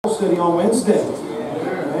study on Wednesday.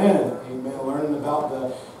 Amen. Amen. Learning about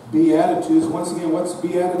the Beatitudes. Once again, what's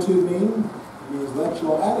Beatitude mean? It means let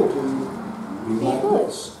your attitude be like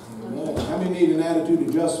this. Amen. How many need an attitude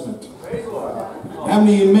adjustment? How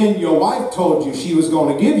many of you men, your wife told you she was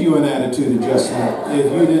going to give you an attitude adjustment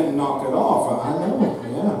if you didn't knock it off? I know.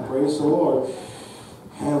 Yeah, praise the Lord.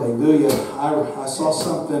 Hallelujah. I saw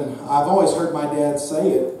something. I've always heard my dad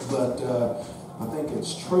say it, but I think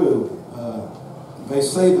it's true. They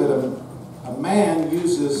say that a man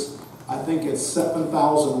uses, I think it's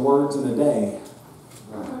 7,000 words in a day.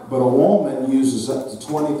 But a woman uses up to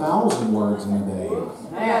 20,000 words in a day.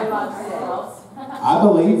 I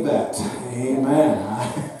believe that. Amen.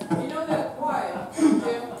 You know that why?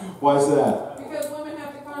 Why is that? Because women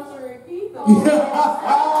have to constantly repeat the whole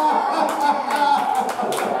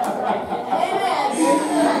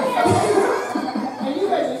And you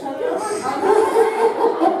guys just have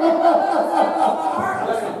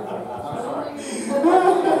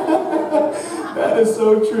That is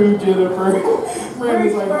so true, Jennifer.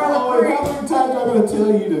 Brandy's like, oh, how many times am I going to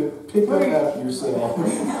tell you to pick up after yourself?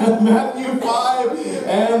 Matthew 5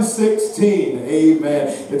 and 16. Amen.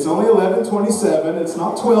 It's only 11:27. It's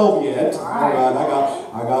not 12 yet. All right,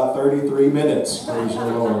 I got 33 minutes. Praise the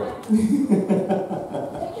Lord.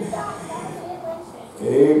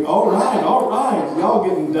 Hey, all right. Y'all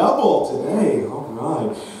getting double today. All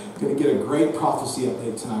right. Going to get a great prophecy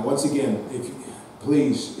update tonight. Once again,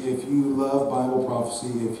 please, if you love Bible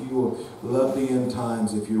prophecy, if you love the end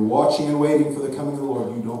times, if you're watching and waiting for the coming of the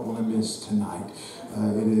Lord, you don't want to miss tonight.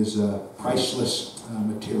 It is priceless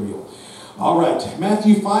material. All right,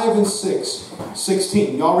 Matthew 5 and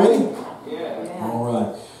 16. Y'all ready? Yeah. All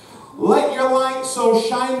right. Let your light so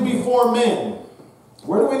shine before men.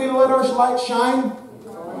 Where do we need to let our light shine?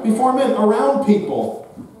 Before men, around people.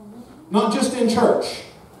 Not just in church.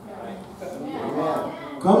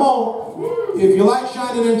 Come on. If you like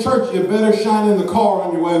shining in church, you better shine in the car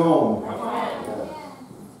on your way home.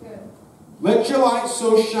 Let your light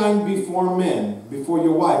so shine before men, before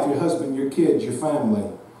your wife, your husband, your kids, your family,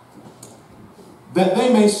 that they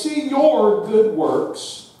may see your good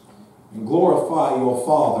works and glorify your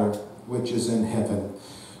Father which is in heaven.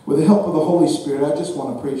 With the help of the Holy Spirit, I just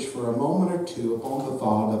want to preach for a moment or two upon the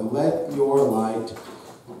thought of let your light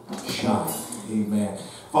shine. Amen.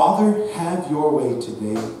 Father, have your way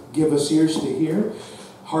today. Give us ears to hear,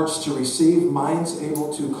 hearts to receive, minds able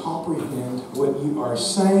to comprehend what you are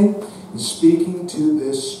saying and speaking to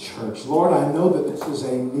this church. Lord, I know that this is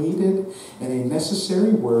a needed and a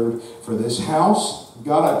necessary word for this house.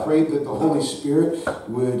 God, I pray that the Holy Spirit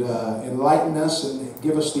would enlighten us and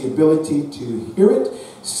give us the ability to hear it,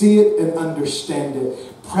 see it, and understand it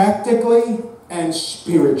practically and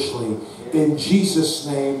spiritually. In Jesus'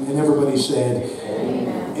 name. And everybody said,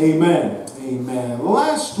 Amen. Amen. Amen.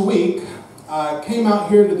 Last week, I came out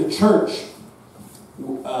here to the church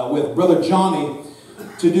with Brother Johnny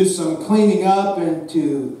to do some cleaning up and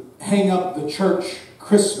to hang up the church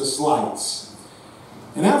Christmas lights.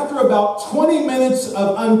 And after about 20 minutes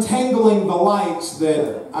of untangling the lights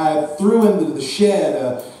that I threw into the shed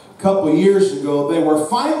a couple of years ago, they were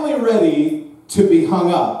finally ready to be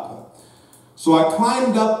hung up. So I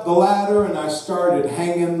climbed up the ladder and I started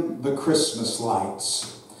hanging the Christmas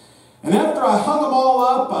lights. And after I hung them all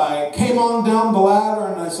up, I came on down the ladder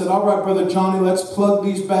and I said, all right, Brother Johnny, let's plug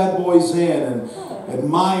these bad boys in and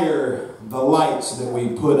admire the lights that we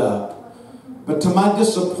put up. But to my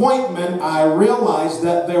disappointment, I realized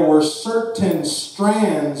that there were certain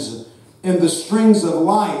strands in the strings of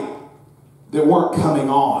light that weren't coming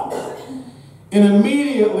on. And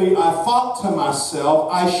immediately I thought to myself,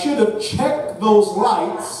 I should have checked those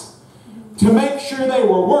lights to make sure they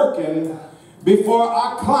were working before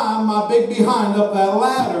I climbed my big behind up that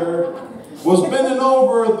ladder, was bending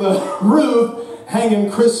over the roof,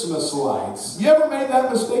 hanging Christmas lights. You ever made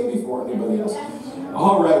that mistake before? Anybody else?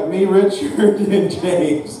 All right, me, Richard, and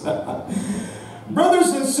James.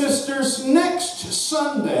 Brothers and sisters, next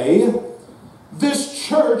Sunday, this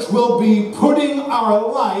church will be putting our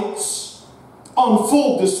lights on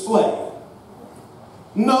full display.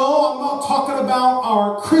 No, I'm not talking about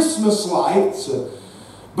our Christmas lights,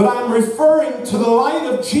 but I'm referring to the light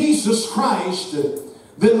of Jesus Christ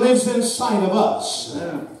that lives inside of us.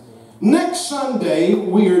 Yeah. Next Sunday,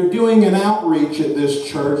 we are doing an outreach at this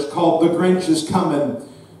church called The Grinch is Coming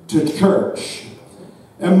to Church.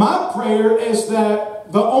 And my prayer is that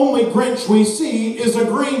the only Grinch we see is a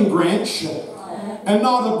green Grinch and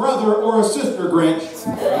not a brother or a sister Grinch.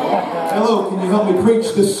 Hello, can you help me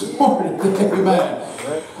preach this morning? Amen.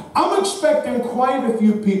 I'm expecting quite a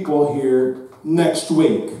few people here next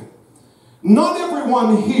week. Not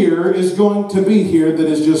everyone here is going to be here that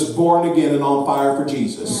is just born again and on fire for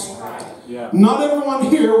Jesus. Yeah. Not everyone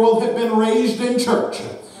here will have been raised in church.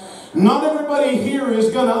 Not everybody here is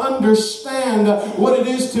going to understand what it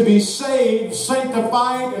is to be saved,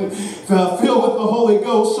 sanctified, and filled with the Holy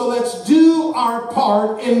Ghost. So let's do our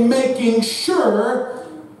part in making sure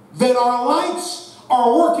that our lights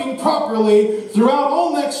are working properly throughout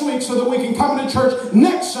all next week so that we can come to church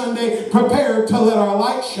next Sunday prepared to let our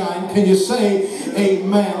light shine. Can you say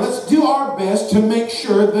amen? Let's do our best to make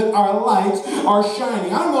sure that our lights are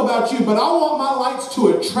shining. I don't know about you, but I want my lights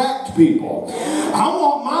to attract people. I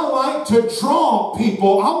want my light to draw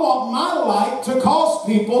people. I want my light to cause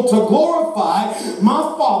people to glorify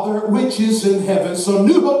my Father which is in heaven. So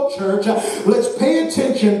New Hope Church, let's pay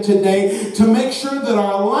attention today to make sure that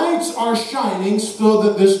our lights are shining so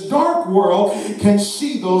that this dark world can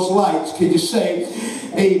see those lights. Can you say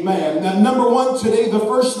amen? Now, number one today, the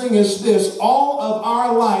first thing is this: all of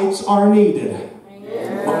our lights are needed.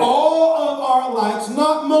 All of our lights,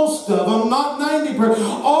 not most of them, not 90%,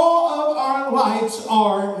 all of our lights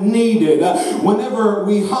are needed. Whenever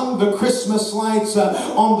we hung the Christmas lights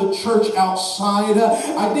on the church outside,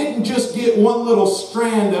 I didn't just get one little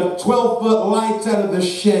strand of 12-foot lights out of the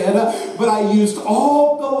shed, but I used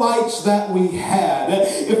all the lights that we had.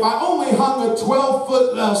 If I only hung a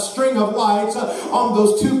 12-foot string of lights on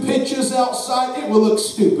those two pitches outside, it would look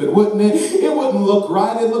stupid, wouldn't it? It wouldn't look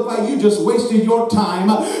right. It'd look like you just wasted your time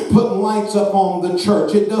putting lights up on the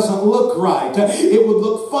church. It doesn't look right. It would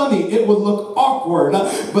look funny. It would look awkward.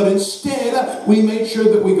 But instead, we made sure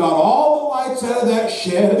that we got all the lights out of that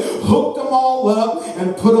shed, hooked them all up,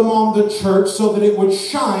 and put them on the church so that it would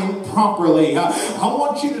shine properly. I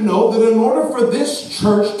want you to know that in order for this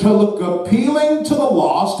church to look appealing to the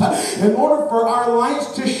lost, in order for our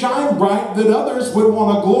lights to shine bright, that others would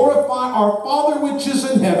want to glorify our Father which is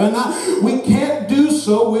in heaven, we can't do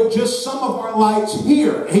so with just some of our lights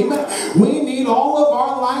here. Amen. We need all of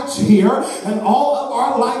our lights here and all of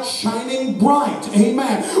our lights shining bright.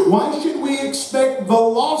 Amen. Why should we expect the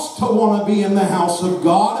lost to want to be in the house of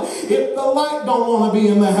God if the light don't want to be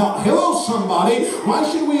in the house? Hello, somebody. Why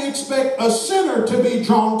should we expect a sinner to be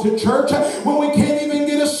drawn to church when we can't even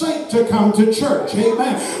get a saint to come to church?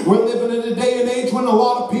 Amen. We're living in a day and age when a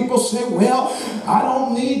lot of people say, well, I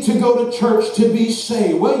don't need to go to church to be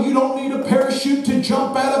saved. Well, you don't need a parachute to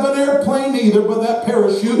jump out of an airplane either, but that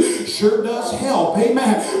parachute sure does help.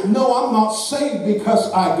 Amen. No, I'm not saved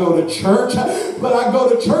because I go to church, but I go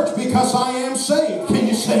to church because I am saved. Can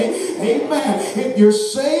you say amen? If you're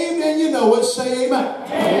saved and you know it, say amen.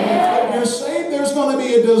 If you're saved, there's going to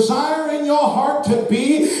be a desire in your heart to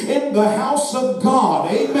be in the house of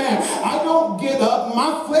God. Amen. I don't get up.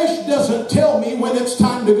 My flesh doesn't tell me when it's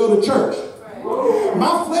time to go to church.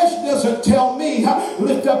 My flesh doesn't tell me,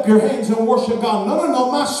 lift up your hands and worship God. No.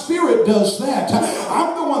 My spirit does that.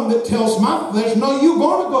 I'm the one that tells my flesh, no, you're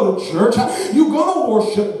going to go to church. You're going to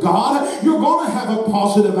worship God. You're going to have a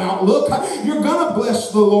positive outlook. You're going to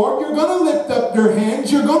bless the Lord. You're going to lift up your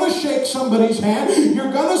hands. You're going to shake somebody's hand.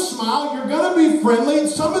 You're going to smile. You're going to be friendly. And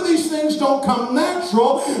some of these things don't come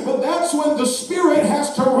natural, but that's when the Spirit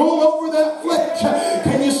has to rule over that flesh.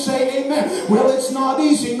 Can you say amen? Well, it's not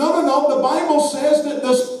easy. No. The Bible says that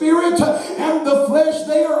the Spirit and the flesh,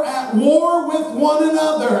 they are at war with one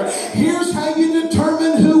another. Here's how you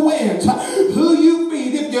determine who wins, who you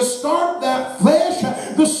feed. If you starve that flesh,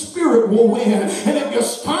 the Spirit will win. And if you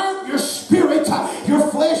starve your spirit, your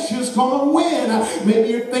flesh is going to win. Maybe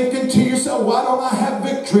you're thinking to yourself, why don't I have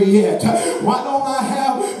victory yet? Why don't I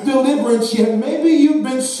have deliverance yet? Maybe you've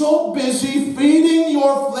been so busy feeding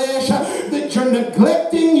your flesh that you're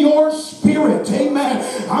neglecting your spirit.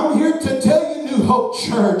 Amen. I'm here to tell you, New Hope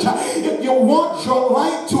Church, if you want your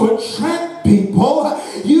light to attract people,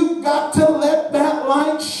 you've got to let that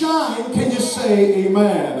light shine. Can you say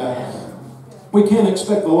amen? We can't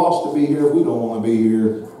expect the lost to be here if we don't want to be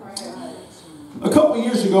here. A couple of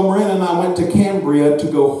years ago, Miranda and I went to Cambria to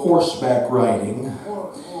go horseback riding.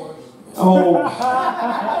 Oh,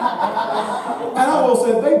 and I will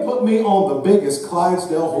say, they put me on the biggest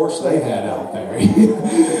Clydesdale horse they had out there.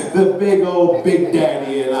 The big old Big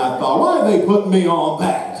Daddy, and I thought, why are they putting me on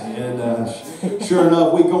that? And sure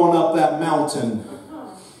enough, we going up that mountain,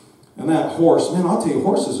 and that horse, man, I'll tell you,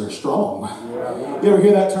 horses are strong. You ever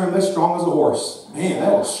hear that term, they're strong as a horse? Man,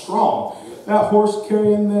 that is strong. That horse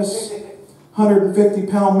carrying this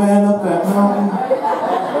 150-pound man up that mountain.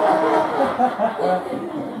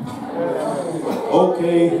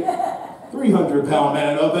 Okay, 300-pound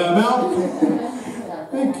man up that mountain.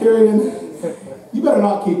 They carrying. You better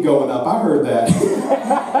not keep going up. I heard that.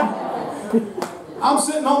 I'm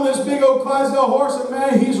sitting on this big old Clydesdale horse, and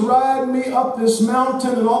man, he's riding me up this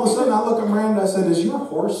mountain, and all of a sudden I look at Miranda, I said, is your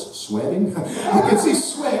horse sweating? I can see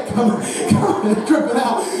sweat coming dripping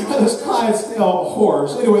out of this Clydesdale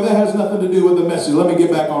horse. Anyway, that has nothing to do with the message. Let me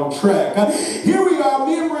get back on track. Here we are,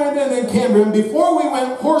 me and Miranda and Cameron. Before we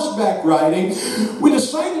went horseback riding, we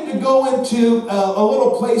decided to go into a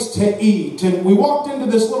little place to eat, and we walked into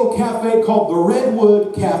this little cafe called the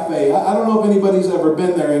Redwood Cafe. I don't know if anybody's ever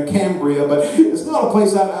been there in Cambria, but it's not a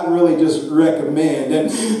place I'd really just recommend.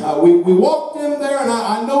 And we walked in there, and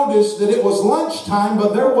I noticed that it was lunchtime,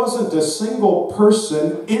 but there wasn't a single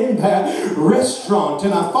person in that restaurant.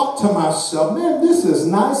 And I thought to myself, man, this is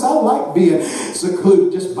nice. I like being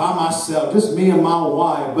secluded just by myself, just me and my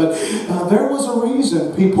wife. But there was a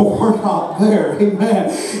reason people were not there. Amen.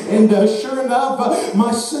 And sure enough,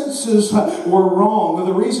 my senses were wrong.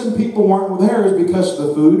 The reason people weren't there is because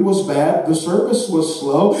the food was bad, the service was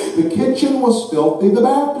slow, the kitchen was filthy, the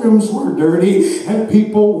bathrooms were dirty, and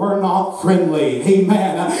people were not friendly.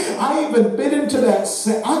 Amen. I even bit into that.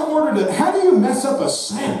 I ordered it. How do you mess up a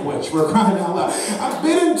sandwich, for crying out loud? I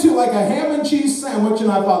bit into like a ham and cheese sandwich,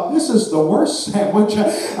 and I thought, this is the worst sandwich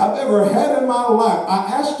I've ever had in my life. I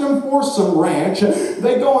asked them for some ranch.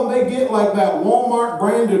 They go and they get like that Walmart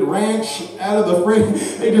branded ranch out of the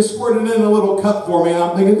fridge. They just squirt it in a little cup for me, and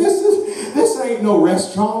I'm thinking, this ain't no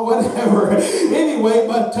restaurant, whatever. Anyway,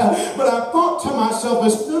 but I thought to myself,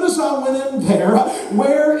 as soon as I went in there,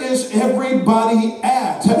 where is everybody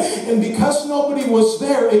at? And because nobody was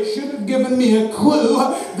there, it should have given me a clue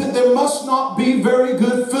that there must not be very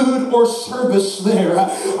good food or service there.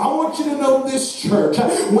 I want you to know this, church.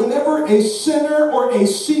 Whenever a sinner or a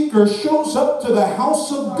seeker shows up to the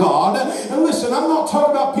house of God, and listen, I'm not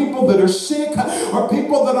talking about people that are sick or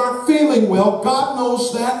people that aren't feeling well. God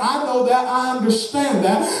knows that. I know that. I understand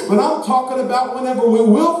that. But I'm talking about whenever we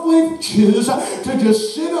willfully choose to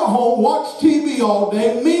just sit at home, watch TV all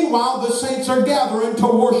day. Meanwhile, the saints are gathering to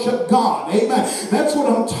worship God. Amen. That's what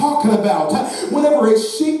I'm talking about. Whenever a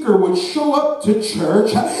seeker would show up to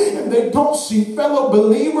church and they don't see fellow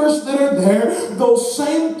believers that are there, those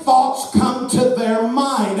same thoughts come to their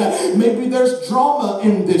mind. Maybe there's drama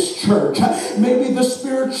in this church. Maybe the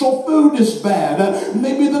spiritual food is bad.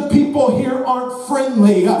 Maybe the people here aren't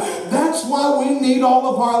friendly. That's why we need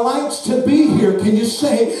all of our lights to be here. Can you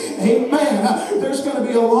say amen? There's going to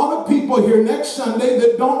be a lot of people here next Sunday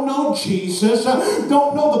that don't know Jesus,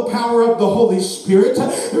 don't know the power of the Holy Spirit.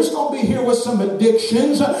 There's going to be here with some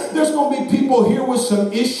addictions. There's going to be people here with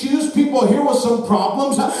some issues, people here with some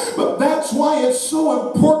problems. But that's why it's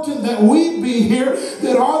so important that we be here,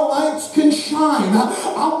 that our lights can shine.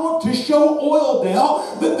 I want to show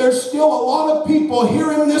Oildale that there's still a lot of people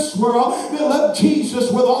here in this world that love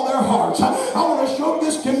Jesus with all their hearts. I want to show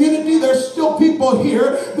this community there's still people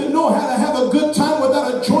here that know how to have a good time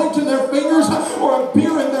without a joint in their fingers or a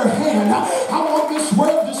beer in their hand. I want this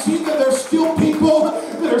world to see that there's still people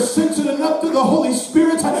that are sensitive enough to the Holy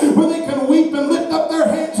Spirit where they can weep and lift up their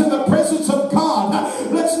hands in the presence of God.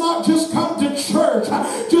 Let's not just come to church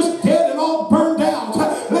just dead and all burned out.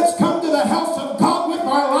 Let's come to the house of God with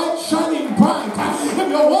our lights shining bright. If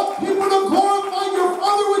you want people to glorify your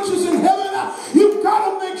Father which is in heaven, you've got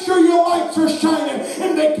to make sure your lights are shining.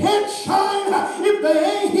 And they can't shine if they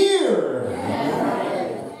ain't here.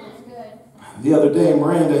 The other day,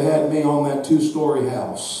 Miranda had me on that 2-story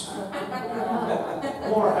house.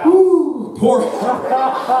 Ooh, poor. Is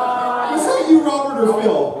that you, Robert, or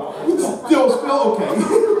Phil? Phil, okay.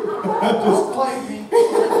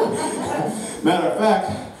 Matter of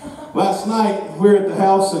fact, last night we were at the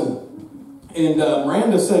house and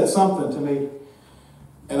Miranda said something to me,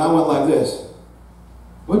 and I went like this.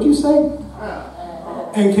 What'd you say?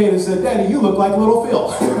 And Kata said, Daddy, you look like little Phil.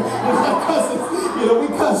 My cousins, we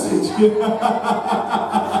cousins.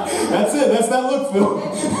 That's it. That's that look, Phil.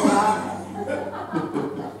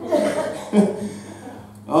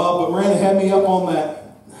 But Miranda had me up on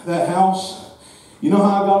that house. You know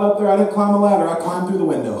how I got up there? I didn't climb a ladder. I climbed through the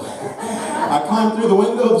window. I climbed through the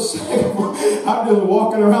window of the second floor. I'm just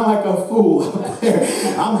walking around like a fool up there.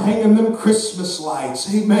 I'm hanging them Christmas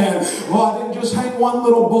lights. Amen. Well, I didn't just hang one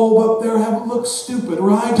little bulb up there. That would look stupid,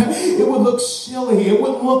 right? It would look silly. It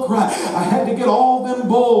wouldn't look right. I had to get all them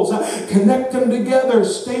bulbs, connect them together,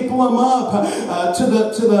 staple them up to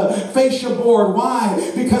the fascia board.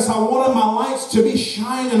 Why? Because I wanted my lights to be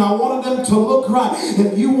shining. I wanted them to look right.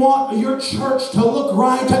 If you want your church to look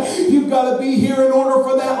right, you've got to be here in order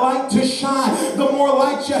for that light to shine. The more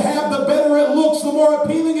lights you have, the better it looks, the more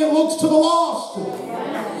appealing it looks to the lost.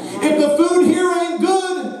 If the food here ain't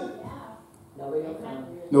good,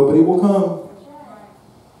 nobody will come.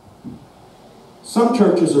 Some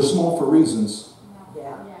churches are small for reasons.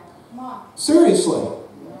 Seriously.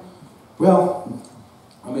 Well,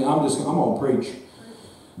 I mean, I'm going to preach.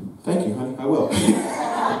 Thank you, honey. I will.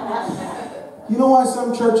 You know why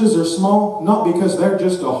some churches are small? Not because they're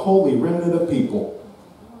just a holy remnant of people.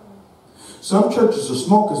 Some churches are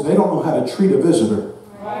small because they don't know how to treat a visitor.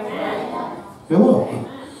 Hello.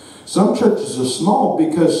 Some churches are small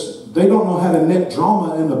because they don't know how to nip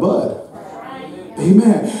drama in the bud.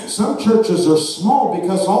 Amen. Some churches are small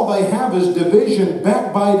because all they have is division,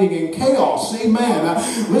 backbiting, and chaos. Amen.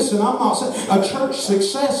 Listen, I'm not saying a church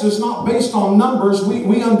success is not based on numbers.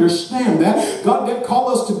 We understand that. God didn't call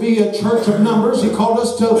us to be a church of numbers. He called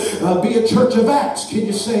us to be a church of acts. Can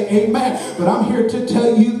you say amen? But I'm here to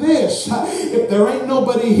tell you this. If there ain't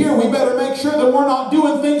nobody here, we better make sure that we're not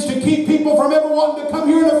doing things to keep people from ever wanting to come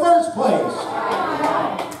here in the first place.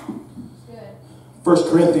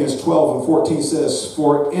 1 Corinthians 12 and 14 says,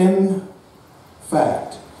 for in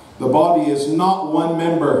fact, the body is not one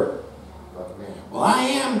member. Well, I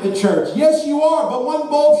am the church. Yes, you are, but one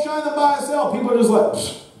bulb shining by itself. People are just like,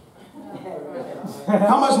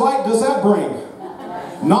 how much light does that bring?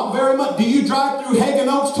 Not very much. Do you drive through Hagen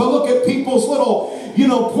Oaks to look at people's little,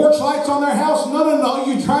 porch lights on their house? No.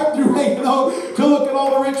 You drive through Hagen Oaks to look at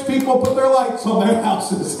all the rich people put their lights on their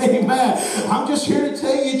houses. Amen. I'm just here to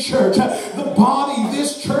tell you, church, the body,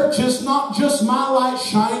 this church is not just my light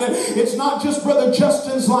shining. It's not just Brother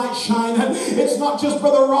Justin's light shining. It's not just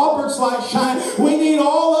Brother Robert's light shining. We need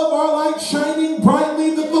all of our light shining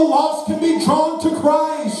brightly that the lost can be drawn to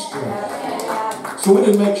Christ. So we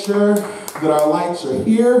need to make sure that our lights are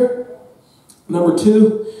here. Number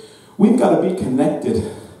 2, we've got to be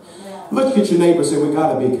connected. Look at your neighbor and say, we've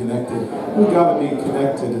got to be connected. We've got to be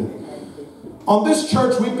connected. On this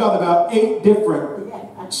church, we've got about 8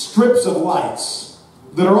 different strips of lights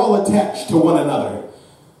that are all attached to one another.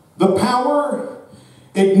 The power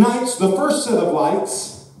ignites the first set of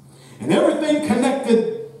lights, and everything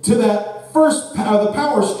connected to that the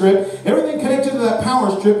power strip, everything connected to that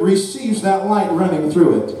power strip receives that light running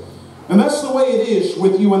through it. And that's the way it is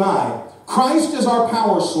with you and I. Christ is our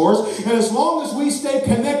power source, and as long as we stay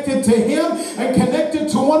connected to Him and connected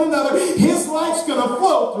to one another, His light's going to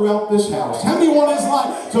flow throughout this house. How many want His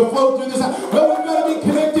light to flow through this house? Well, we've got to be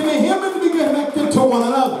connected to Him and to be connected to one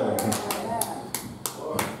another.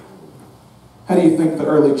 How do you think the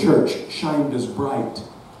early church shined as bright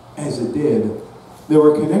as it did? They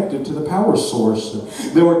were connected to the power source.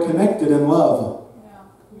 They were connected in love.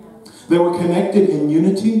 They were connected in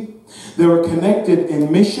unity. They were connected in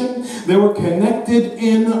mission. They were connected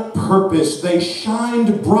in purpose. They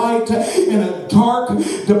shined bright in a dark,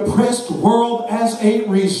 depressed world as a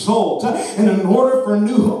result. And in order for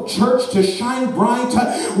New Hope Church to shine bright,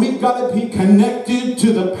 we've got to be connected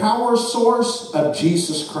to the power source of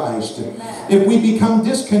Jesus Christ. If we become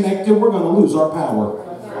disconnected, we're going to lose our power.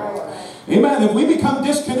 Amen. If we become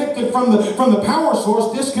disconnected from the power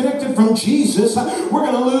source, disconnected from Jesus, we're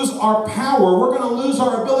going to lose our power. We're going to lose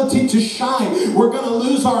our ability to shine. We're going to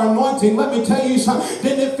lose our anointing. Let me tell you something.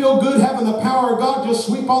 Didn't it feel good having the power of God just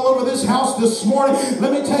sweep all over this house this morning?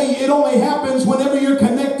 Let me tell you, it only happens whenever you're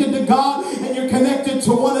connected to God and you're connected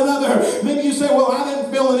to one another. Maybe you say, well, I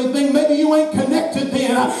didn't feel anything. Maybe you ain't connected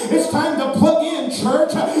then. It's time to plug in,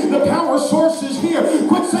 church. The power source is here.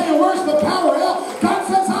 Quit saying, where's the power at? God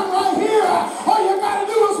says, I'm right here. All you got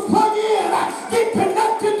to do is plug in. Get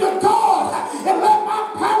connected to God and let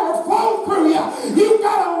my power flow through you. You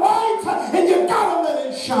got a light and you got to let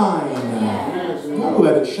it shine. You got to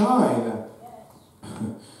let it shine.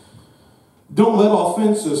 Don't let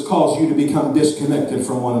offenses cause you to become disconnected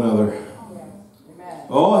from one another.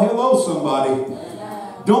 Oh, hello, somebody.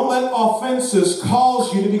 Don't let offenses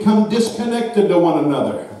cause you to become disconnected to one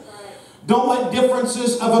another. Don't let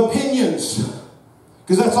differences of opinions,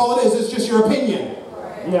 because that's all it is. It's just your opinion.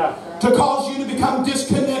 To cause you to become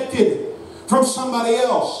disconnected from somebody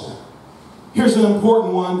else. Here's an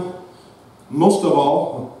important one. Most of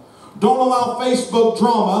all, don't allow Facebook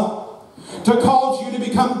drama to cause you to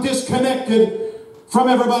become disconnected from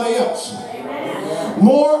everybody else.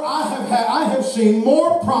 I have seen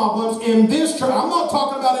more problems in this church. I'm not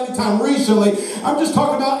talking about any time recently. I'm just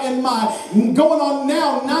talking about in my going on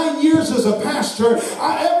now 9 years as a pastor.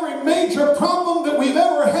 Every major problem that we've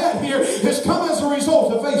ever had here has come as a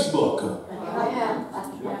result of Facebook.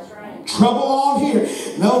 That's right. Trouble on here.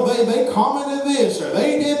 No, they commented this or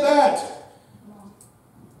they did that.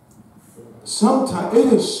 Sometimes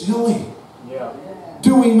it is silly.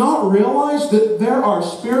 Do we not realize that there are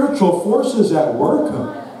spiritual forces at work?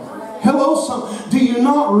 Hello, son. Do you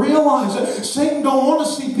not realize that Satan don't want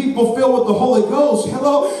to see people filled with the Holy Ghost?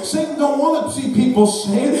 Hello, Satan don't want to see people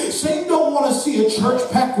saved. Satan don't want to see a church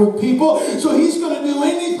packed with people. So he's going to do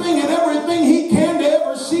anything and everything he can to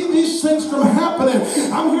ever see these things from happening.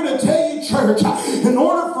 I'm here to tell you, church, in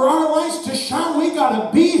order for our lights to shine, we got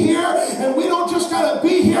to be here, and we don't just got to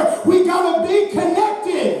be here. We got to be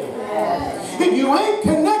connected. If you ain't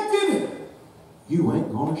connected, you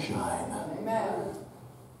ain't going to shine.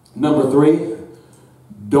 Number 3,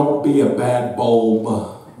 don't be a bad bulb.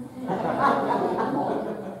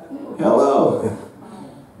 Hello.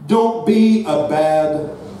 Don't be a bad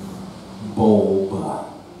bulb.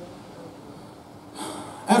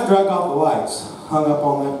 After I got the lights hung up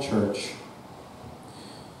on that church,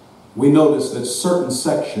 we noticed that certain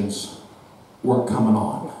sections weren't coming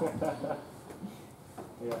on.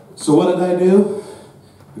 So what did I do?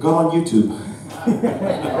 I got on YouTube.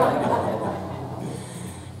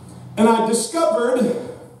 And I discovered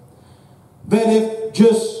that if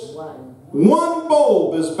just one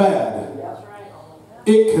bulb is bad,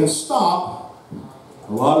 it can stop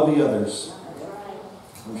a lot of the others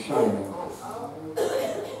from shining.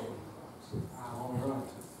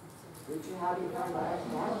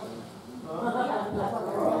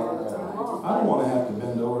 I don't want to have to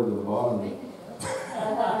bend over to the bottom.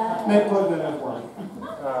 Nick, plug that in for me.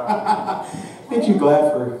 Ain't you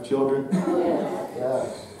glad for children? Yeah.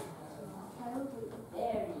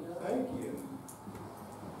 Thank you.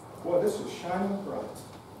 Boy, this is shining bright.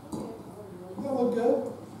 Doesn't that look good?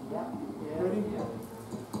 Yeah. Pretty?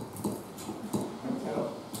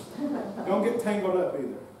 Don't get tangled up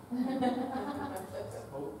either.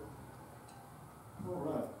 All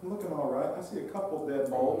right. I'm looking all right. I see a couple dead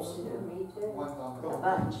bulbs. Me too. One's on the A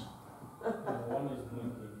bunch.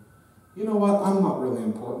 You know what? I'm not really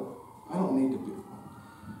important. I don't need to be.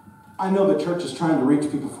 I know the church is trying to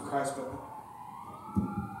reach people for Christ, but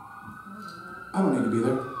I don't need to be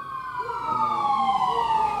there.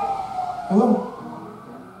 Hello?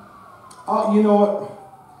 Oh, you know what?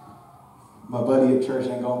 My buddy at church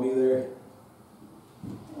ain't going to be there.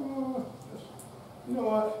 You know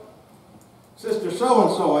what? Sister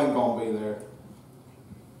so-and-so ain't going to be there.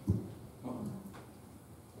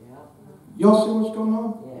 Y'all see what's going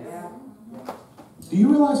on? Yeah. Do you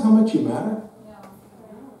realize how much you matter?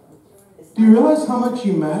 Do you realize how much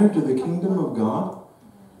you matter to the kingdom of God?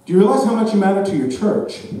 Do you realize how much you matter to your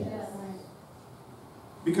church?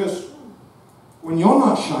 Because when you're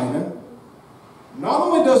not shining, not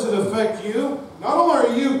only does it affect you, not only are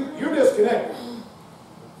you're disconnected,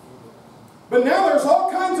 but now there's all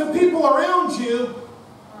kinds of people around you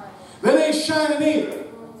that ain't shining either.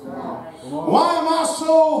 Why am I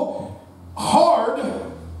so hard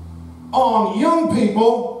on young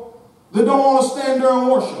people that don't want to stand during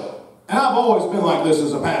worship? And I've always been like this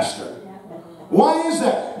as a pastor. Why is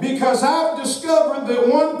that? Because I've discovered that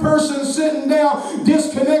one person sitting down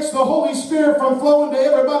disconnects the Holy Spirit from flowing to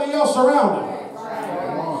everybody else around him.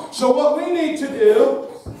 So what we need to do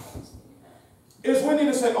is we need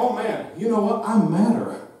to say, oh man, you know what? I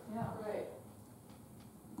matter.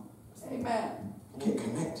 Amen. Get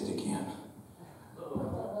connected again.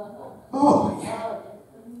 Oh, yeah.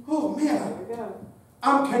 Oh, man.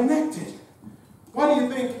 I'm connected. Why do you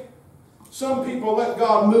think some people let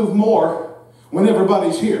God move more when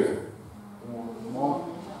everybody's here?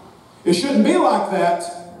 It shouldn't be like that.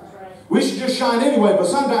 We should just shine anyway, but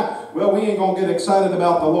sometimes, well, we ain't going to get excited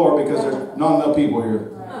about the Lord because there's not enough people here.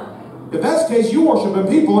 If that's the case, you're worshiping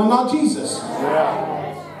people and not Jesus.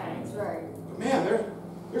 But man,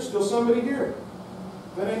 there's still somebody here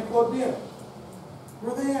that ain't plugged in.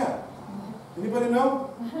 Where are they at? Anybody know?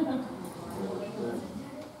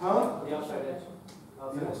 Huh? The outside edge.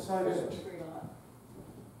 The outside edge.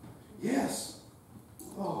 Yes.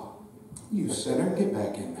 Oh, you sinner, get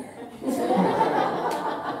back in there.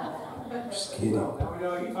 Just kidding. Now we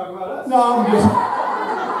know you talk about us. No, I'm just...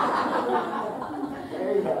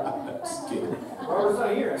 There you go. Just kidding. Robert's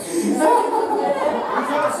not here. He's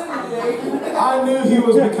out sitting today. I knew he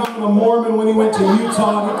was becoming a Mormon when he went to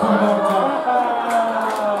Utah and he come back to...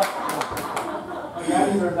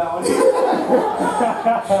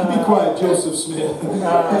 Be quiet, Joseph Smith.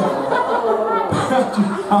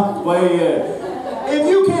 I'm playing. If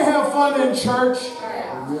you can't have fun in church,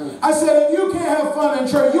 I said, if you can't have fun in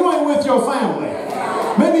church, you ain't with your family.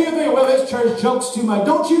 Maybe you think, well, this church jokes too much.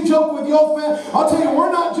 Don't you joke with your family? I'll tell you,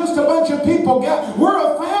 we're not just a bunch of people. We're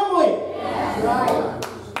a family.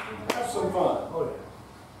 Have some fun.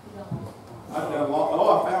 I've done a lot.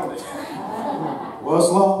 Oh, I found it. Was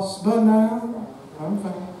lost, but now I'm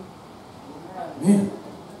found. Man,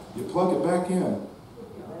 you plug it back in.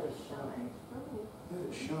 Let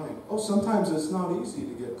it shine. Oh, sometimes it's not easy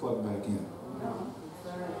to get plugged back in.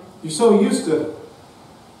 You're so used to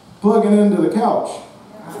plugging into the couch.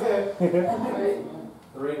 The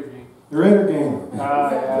Raider game. The Raider game.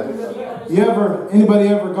 Yeah. Anybody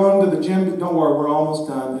ever gone to the gym? Don't worry, we're almost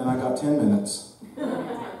done, and I got 10 minutes.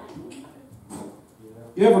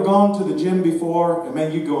 You ever gone to the gym before? And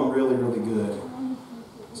man, you're going really, really good.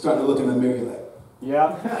 Starting to look in the mirror, you're like,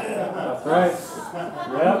 Yeah. That's right.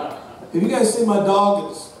 Yep. have you guys seen my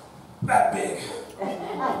dog? It's that big.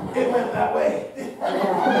 It went that way.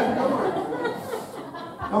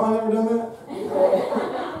 No, I never done that?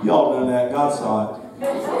 Y'all done that. God saw it.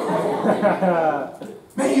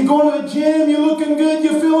 Man, you're going to the gym, you're looking good,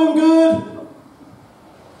 you're feeling good.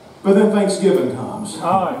 But then Thanksgiving comes.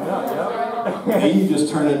 Oh, yeah, And you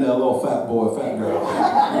just turn into a little fat boy, fat girl.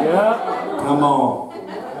 yeah. Come on.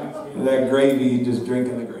 That gravy, you just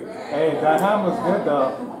drinking the gravy. Hey, that ham was good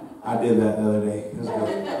though. I did that the other day. It was good.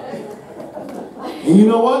 And you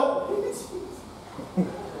know what?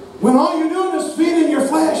 When all you're doing is feeding your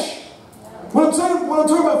flesh. When I'm talking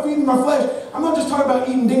about feeding my flesh, I'm not just talking about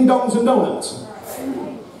eating ding-dongs and donuts.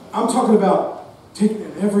 I'm talking about taking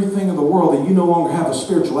in everything in the world that you no longer have a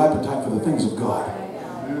spiritual appetite for the things of God.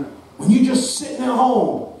 When you just sitting at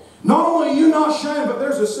home, not only are you not shining, but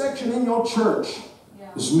there's a section in your church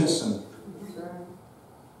that's missing.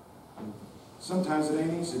 Sometimes it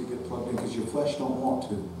ain't easy to get plugged in because your flesh don't want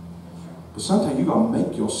to. But sometimes you got to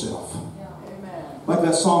make yourself. Like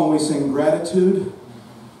that song we sing, Gratitude.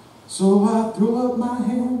 So I threw up my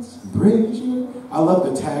hands and praise you. I love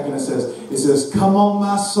the tag, and it says, come on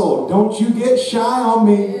my soul, don't you get shy on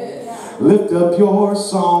me. Lift up your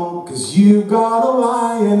song, cause you got a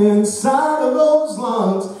lion inside of those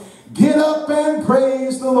lungs. Get up and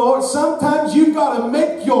praise the Lord. Sometimes you got to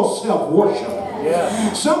make yourself worship.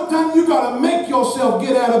 Yeah. Sometimes you got to make yourself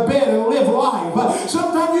get out of bed and live life.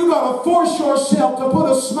 Sometimes you got to force yourself to put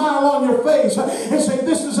a smile on your face and say,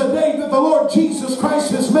 this is a day that the Lord Jesus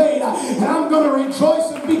Christ has made, and I'm going to rejoice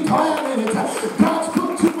and be glad in it. God's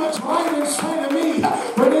put too much light inside of me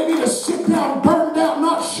for me to sit down burned out,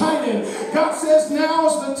 not shining. God says now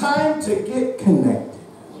is the time to get connected.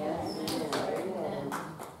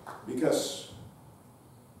 Because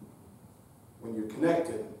when you're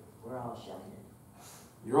connected, We're all shining.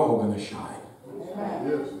 you're all going to shine.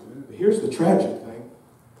 But here's the tragic thing.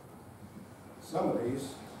 Some of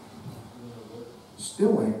these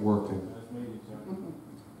still ain't working.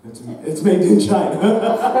 It's made in China.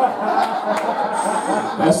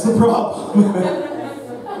 That's the problem.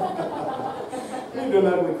 You're doing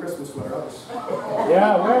that with Christmas sweater.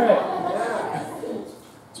 Yeah, wear it.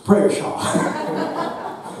 It's a prayer shawl.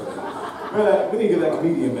 We need to get that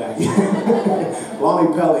comedian back.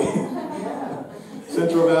 Lonnie Pelly.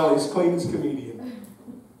 Central Valley's cleanest comedian.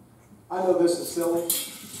 I know this is silly.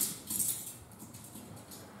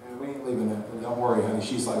 And we ain't leaving that. Don't worry, honey.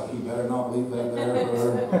 She's like, he better not leave that there for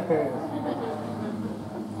her.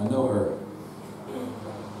 I know her.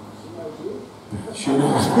 She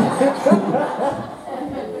knows.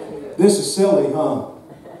 This is silly, huh?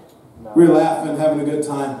 We're laughing, having a good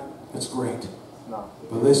time. That's great. No.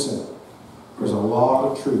 But listen, there's a lot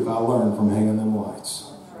of truth I learned from hanging them lights.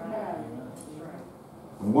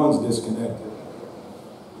 When one's disconnected,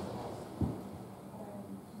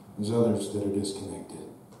 there's others that are disconnected.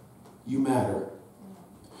 You matter.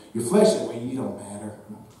 Your flesh that way, you don't matter.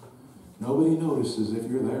 Nobody notices if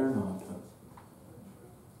you're there or not.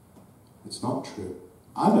 It's not true.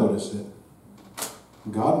 I notice it.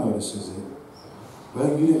 God notices it.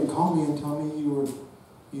 Well, you didn't call me and tell me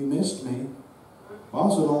you missed me. I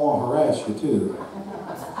also don't want to harass you too.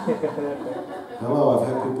 Hello, I've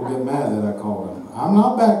had people get mad that I called them. I'm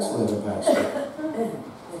not backsliding, Pastor.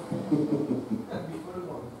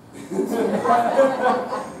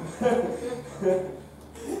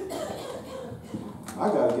 I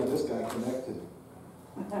got to get this guy connected.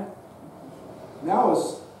 Now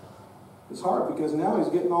it's hard because now he's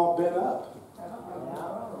getting all bent up.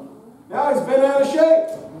 Now he's been out of shape.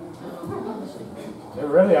 They're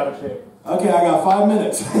really out of shape. Okay, I got 5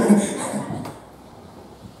 minutes.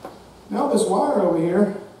 Now this wire over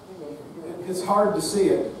here, it's hard to see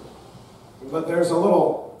it, but there's a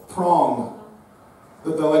little prong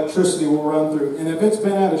that the electricity will run through. And if it's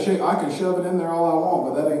been out of shape, I can shove it in there all I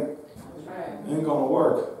want, but that ain't going to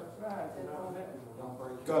work.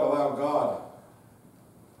 You've got to allow God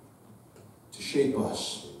to shape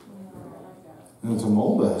us and to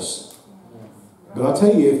mold us. But I'll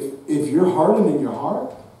tell you, if you're hardened in your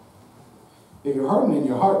heart, you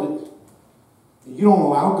don't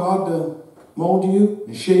allow God to mold you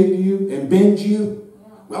and shape you and bend you.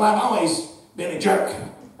 Well, I've always been a jerk.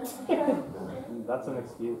 That's an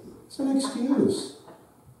excuse. It's an excuse.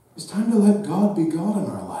 It's time to let God be God in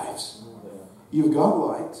our lives. You've got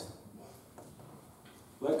light.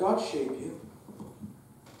 Let God shape you.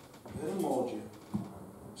 Let Him mold you.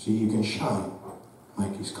 So you can shine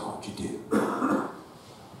like He's called you to.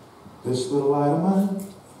 This little light of mine,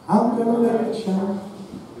 I'm going to let it shine.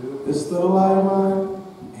 This little light of mine,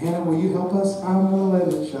 Hannah, will you help us? I'm going to let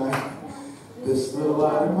it shine. This little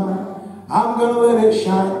light of mine, I'm going to let it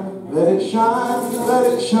shine. Let it shine,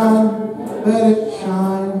 let it shine, let it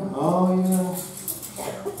shine. Oh, yeah.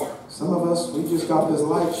 Some of us, we just got this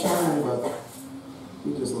light shining, but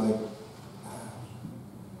we just like,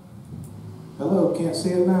 hello, can't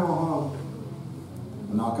see it now,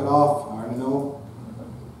 huh? Knock it off. I already know.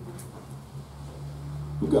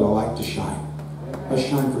 We've got a light to shine. Let's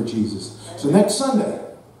shine for Jesus. So next Sunday,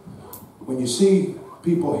 when you see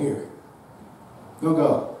people here, don't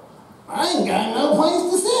go, I ain't got no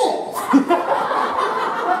place to sit.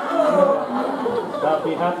 That'll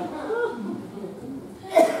be happy.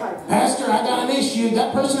 Pastor, I got an issue.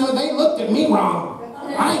 That person, they looked at me wrong.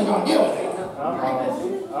 I ain't going to deal with it.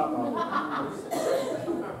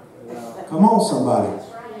 Come on, somebody.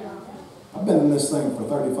 I've been in this thing for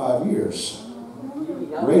 35 years.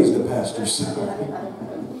 Raised a pastor.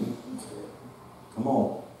 Come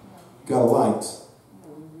on. Got a light.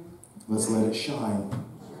 Let's let it shine.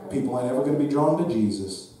 People ain't ever going to be drawn to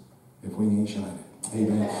Jesus if we ain't shining.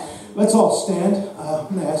 Amen. Let's all stand. I'm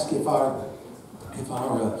going to ask if our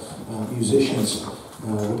musicians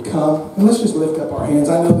would come. And let's just lift up our hands.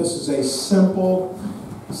 I know this is a simple,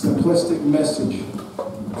 simplistic message.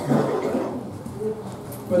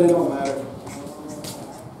 But it don't matter.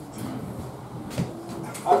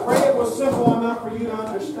 I pray it was simple enough for you to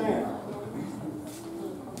understand.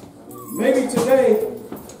 Maybe today,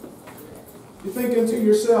 you're thinking to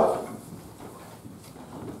yourself,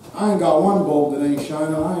 I ain't got one bulb that ain't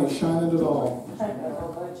shining. I ain't shining at all.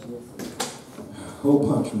 Whole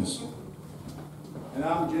punch missile. And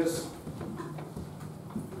I'm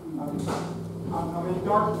in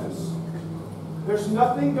darkness. There's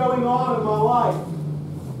nothing going on in my life.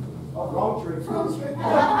 Oh, wrong tree.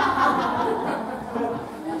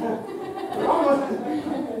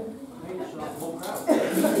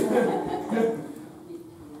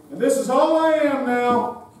 And this is all I am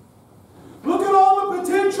now. Look at all the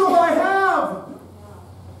potential I have.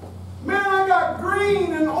 Man, I got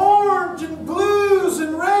green and orange and blues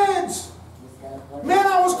and reds. Man,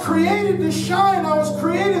 I was created to shine. I was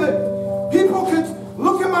created that people could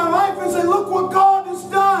look at my life and say, look what God has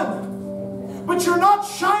done. But you're not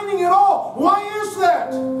shining at all. Why is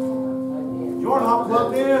that? You're not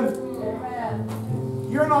plugged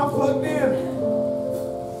in. You're not plugged in.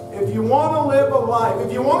 If you want to live a life,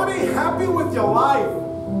 if you want to be happy with your life,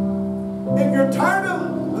 if you're tired of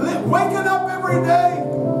waking up every day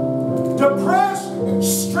depressed,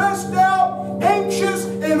 stressed out, anxious,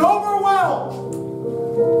 and overwhelmed,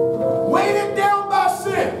 weighted down by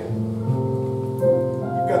sin,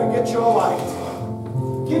 you've got to get your light.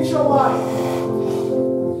 Get your light.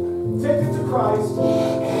 Take it to Christ.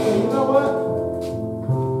 And you know what?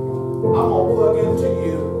 I'm going to plug into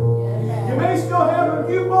you. You may still have a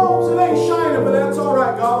few bulbs that ain't shining, but that's all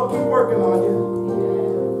right. God will keep working on you.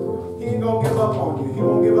 He ain't going to give up on you. He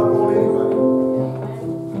won't give up on anybody.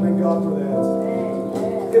 Thank God for that.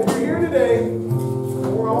 If you're here today,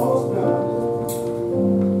 and we're almost done,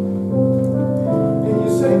 and you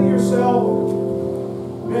say to yourself,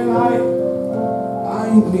 man, I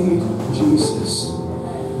need Jesus.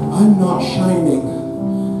 I'm not shining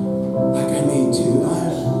like I need to.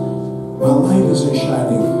 My light isn't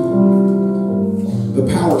shining. The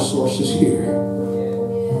power source is here.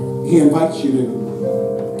 He invites you to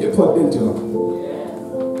get plugged into Him.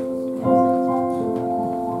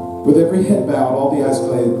 With every head bowed, all the eyes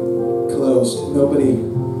closed, nobody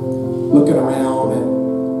looking around and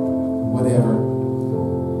whatever.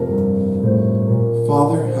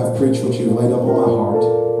 Father, I've preached what you've laid up on my heart.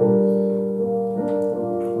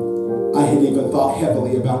 I had even thought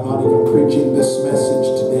heavily about not even preaching this message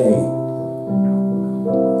today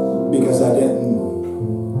because I didn't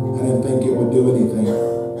think it would do anything,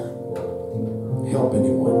 help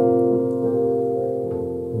anyone.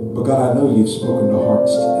 But God, I know you've spoken to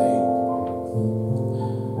hearts today.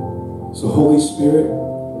 So Holy Spirit,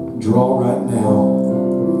 draw right now.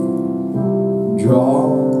 Draw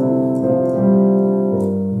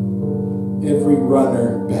every runner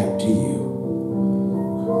back to you.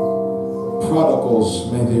 Prodigals,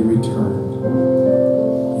 may they return.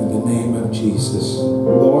 In the name of Jesus.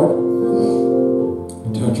 Lord,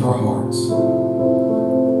 touch our hearts.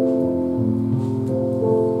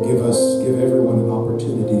 Give everyone an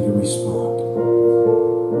opportunity to respond.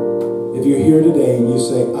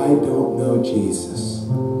 Lord Jesus,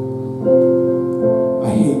 I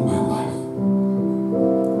hate my life.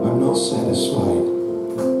 I'm not satisfied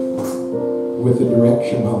with the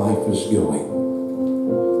direction my life is going.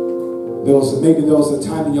 Maybe there was a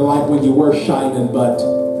time in your life when you were shining, but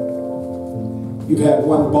you've had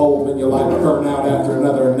one bulb in your life burn out after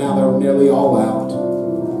another, and now they're nearly all out.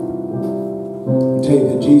 I tell you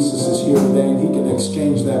that Jesus is here today, and He can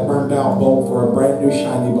exchange that burned out bulb for a brand new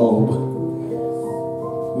shiny bulb.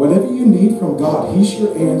 Whatever you need from God, He's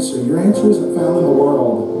your answer. Your answer isn't found in the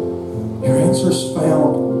world. Your answer is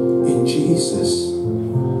found in Jesus.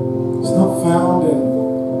 It's not found in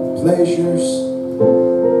pleasures,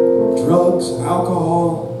 drugs,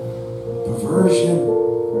 alcohol, perversion,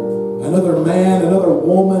 another man, another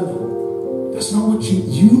woman. That's not what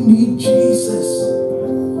you need. Jesus.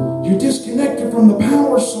 You're disconnected from the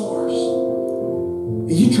power source.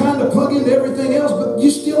 You're trying to plug into everything else, but you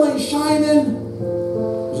still ain't shining.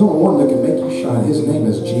 There's only one that can make you shine. His name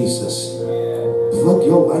is Jesus. Plug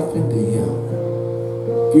your life into Him.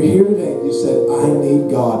 If you're here today and you said, I need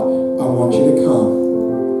God, I want you to come.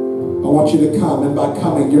 I want you to come, and by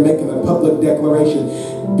coming, you're making a public declaration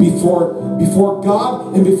before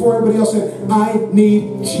God and before everybody else, saying, I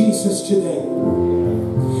need Jesus today.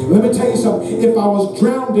 Let me tell you something. If I was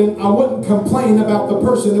drowning, I wouldn't complain about the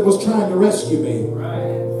person that was trying to rescue me.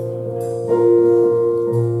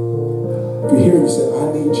 If you're here and you say,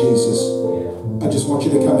 I need Jesus, I just want you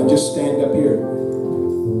to come and just stand up here.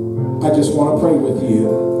 I just want to pray with you.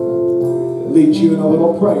 Lead you in a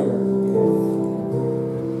little prayer.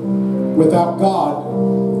 Without God,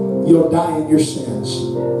 you'll die in your sins.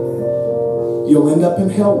 You'll end up in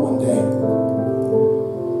hell one day.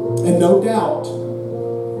 And no doubt,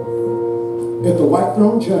 at the white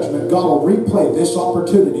throne judgment, God will replay this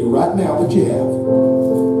opportunity right now that you have.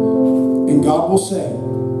 And God will say,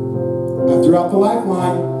 I threw out the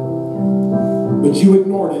lifeline, but you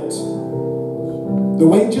ignored it. The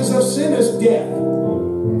wages of sin is death,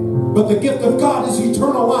 but the gift of God is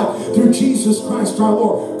eternal life through Jesus Christ our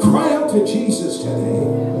Lord. Cry out to Jesus today.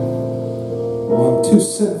 Oh, I'm too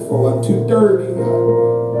sinful. I'm too dirty.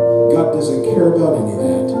 God doesn't care about any of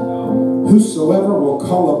that. Whosoever will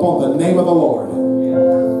call upon the name of the Lord,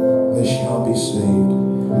 they shall be saved.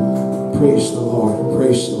 Praise the Lord.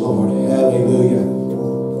 Praise the Lord. Hallelujah.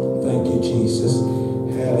 Thank you, Jesus.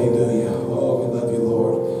 Hallelujah. Oh, we love you,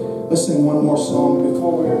 Lord. Let's sing one more song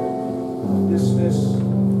before we're dismissed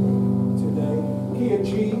today. Key of G.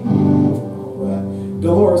 All right.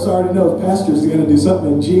 Dolores already knows Pastor's going to do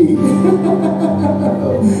something in G.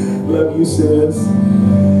 Love you, sis.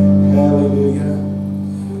 Hallelujah.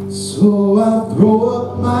 So I throw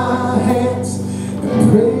up my hands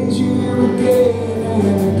and praise you again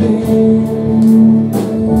and again.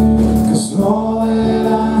 'Cause all that I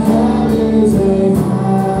have is a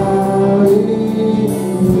hallelujah,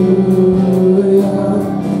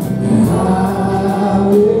 hallelujah.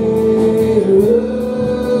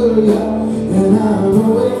 And I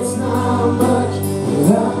know it's not much,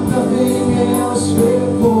 but I've nothing else fit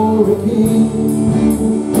for a king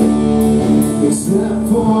except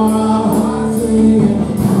for our hearts singing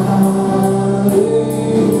hallelujah,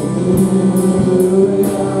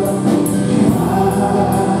 hallelujah.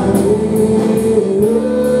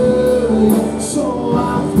 So I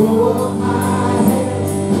throw up my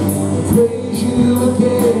hands and praise you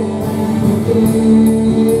again and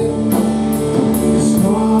again. 'Cause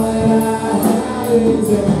all that I have is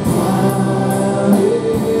a hallelujah.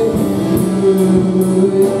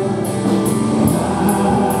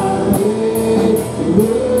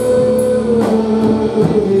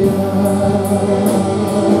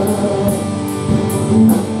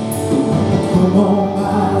 Come on,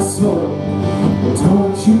 my soul,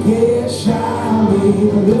 don't you get shy,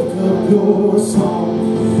 lift up your song,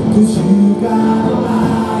 'cause you got a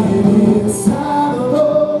lion inside of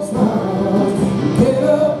those lungs. Get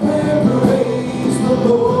up and praise the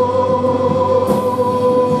Lord.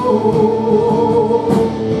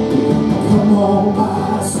 Come on,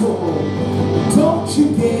 my soul, don't you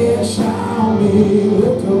get shy,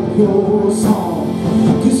 lift up your song,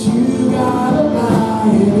 'cause you got a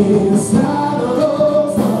lion inside of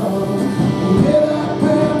those lungs. Get up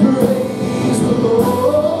and praise the Lord.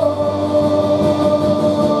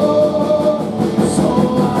 So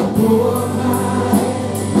I throw up my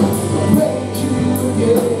hands and praise you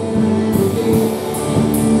again and again.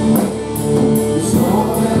 It's all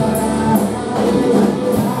that I have.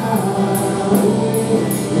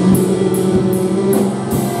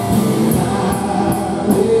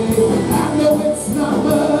 I know it's not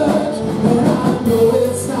much, and I know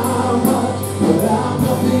it's not much,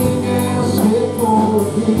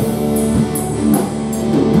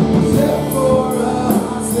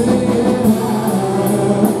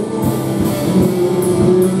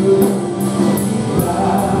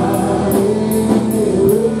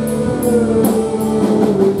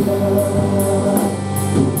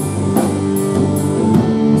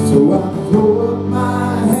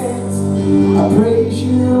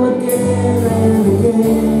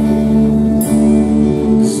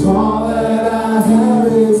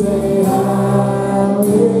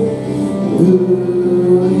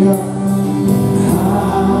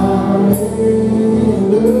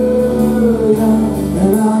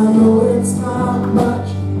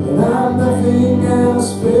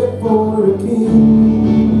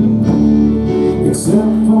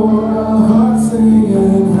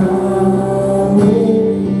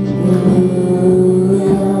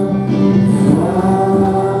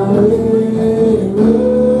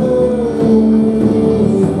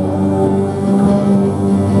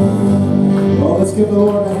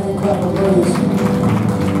 Praise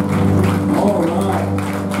Him. All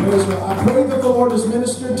right. Praise God. I pray that the Lord has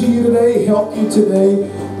ministered to you today, helped you today.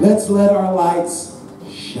 Let's let our lights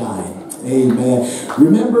shine. Amen.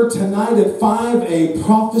 Remember tonight at 5, a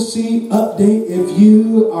prophecy update. If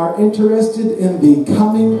you are interested in the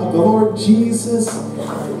coming of the Lord Jesus,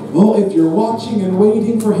 well, if you're watching and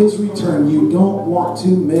waiting for His return, you don't want to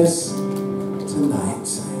miss tonight.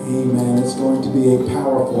 Amen. It's going to be a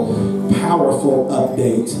powerful, powerful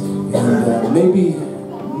update. And maybe,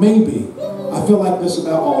 I feel like this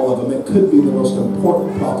about all of them. It could be the most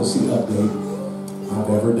important prophecy update I've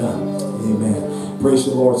ever done. Amen. Praise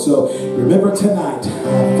the Lord. So remember tonight,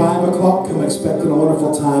 5 o'clock, come expecting a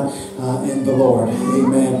wonderful time in the Lord.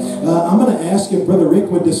 Amen. I'm going to ask if Brother Rick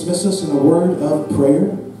would dismiss us in a word of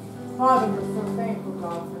prayer. Father, we're so thankful,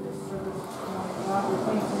 God, for this service this morning. God, we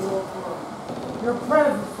thank you, Lord, for your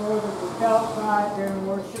presence, Lord, that we felt, God, during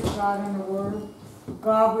worship, God, in the Word.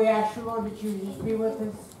 God, we ask you, Lord, that you just be with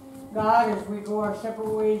us, God, as we go our separate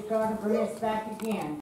ways, God, and bring us back again.